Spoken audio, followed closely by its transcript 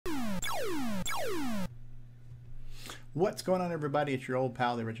What's going on, everybody? It's your old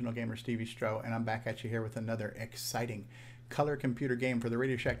pal, the original gamer, StevieStrow, and I'm back at you here with another exciting color computer game for the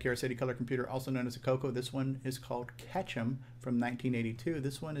Radio Shack TRS-80 color computer, also known as a Coco. This one is called Ketchum from 1982.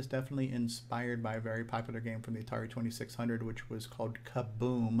 This one is definitely inspired by a very popular game from the Atari 2600, which was called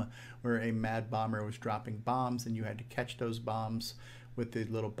Kaboom, where a mad bomber was dropping bombs and you had to catch those bombs with the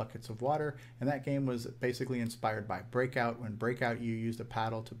little buckets of water. And that game was basically inspired by Breakout. When Breakout, you used a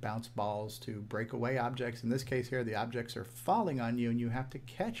paddle to bounce balls to break away objects. In this case here, the objects are falling on you and you have to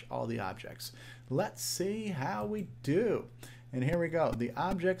catch all the objects. Let's see how we do. And here we go. The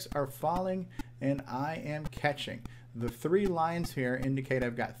objects are falling and I am catching. The three lines here indicate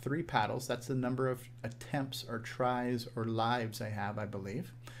I've got 3 paddles. That's the number of attempts or tries or lives I have, I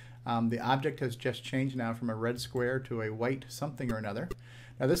believe. The object has just changed now from a red square to a white something or another.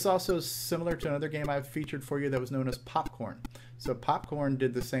 Now this also is similar to another game I've featured for you that was known as Popcorn. So Popcorn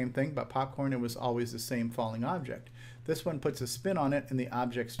did the same thing, but Popcorn, it was always the same falling object. This one puts a spin on it and the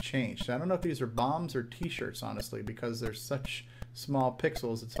objects change. So I don't know if these are bombs or t-shirts, honestly, because they're such small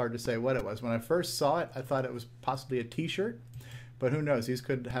pixels, it's hard to say what it was. When I first saw it, I thought it was possibly a t-shirt, but who knows, these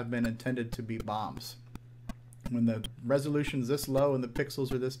could have been intended to be bombs. When the resolution's this low and the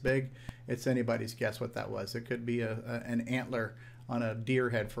pixels are this big, it's anybody's guess what that was. It could be an antler on a deer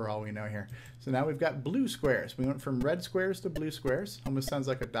head for all we know here. So now we've got blue squares. We went from red squares to blue squares. Almost sounds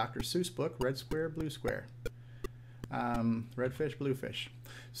like a Dr. Seuss book. Red square, blue square. Red fish, blue fish.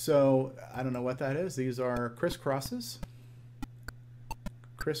 So I don't know what that is. These are crisscrosses.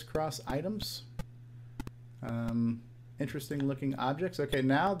 Crisscross items. Interesting looking objects. Okay,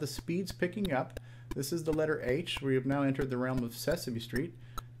 now the speed's picking up. This is the letter H. We have now entered the realm of Sesame Street.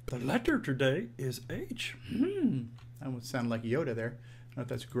 The letter today is H. That would sound like Yoda there. I don't know if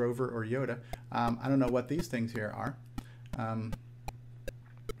that's Grover or Yoda. I don't know what these things here are.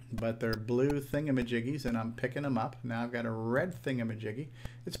 But they're blue thingamajiggies, and I'm picking them up. Now I've got a red thingamajiggy.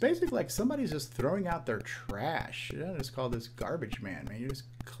 It's basically like somebody's just throwing out their trash. You don't just call this garbage man, man. You're just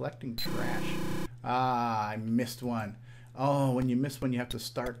collecting trash. Ah, I missed one. Oh, when you miss one, you have to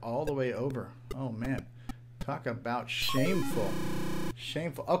start all the way over. Oh, man. Talk about shameful.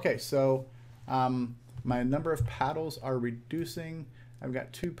 Shameful. Okay, so my number of paddles are reducing. I've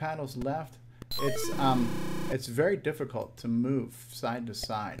got 2 paddles left. It's very difficult to move side to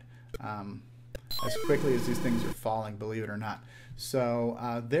side as quickly as these things are falling, believe it or not.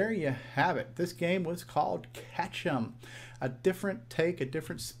 So there you have it. This game was called Ketchum. A different take, a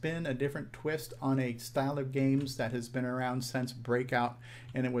different spin, a different twist on a style of games that has been around since Breakout,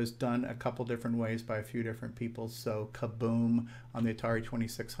 and it was done a couple different ways by a few different people. So Kaboom on the Atari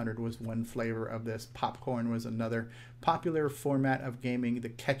 2600 was one flavor of this. Popcorn was another popular format of gaming. The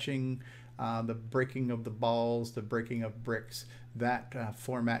catching, the breaking of the balls, the breaking of bricks, that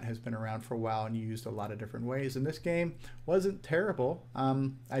format has been around for a while and used a lot of different ways. And this game wasn't terrible.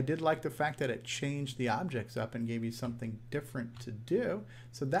 I did like the fact that it changed the objects up and gave you something different to do.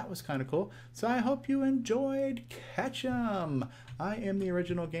 So that was kind of cool. So I hope you enjoyed Ketchum. I am the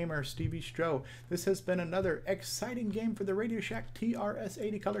original gamer, StevieStrow. This has been another exciting game for the Radio Shack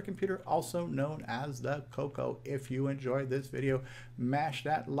TRS-80 color computer, also known as the Coco. If you enjoyed this video, mash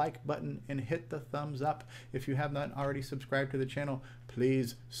that like button and hit the thumbs up. If you have not already subscribed to the channel,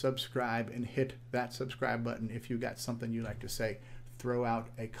 please subscribe and hit that subscribe button. If you got something you'd like to say, throw out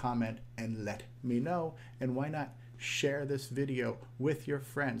a comment and let me know. And why not share this video with your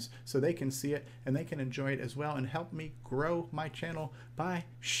friends so they can see it and they can enjoy it as well and help me grow my channel by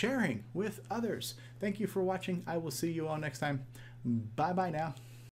sharing with others. Thank you for watching. I will see you all next time. Bye bye now.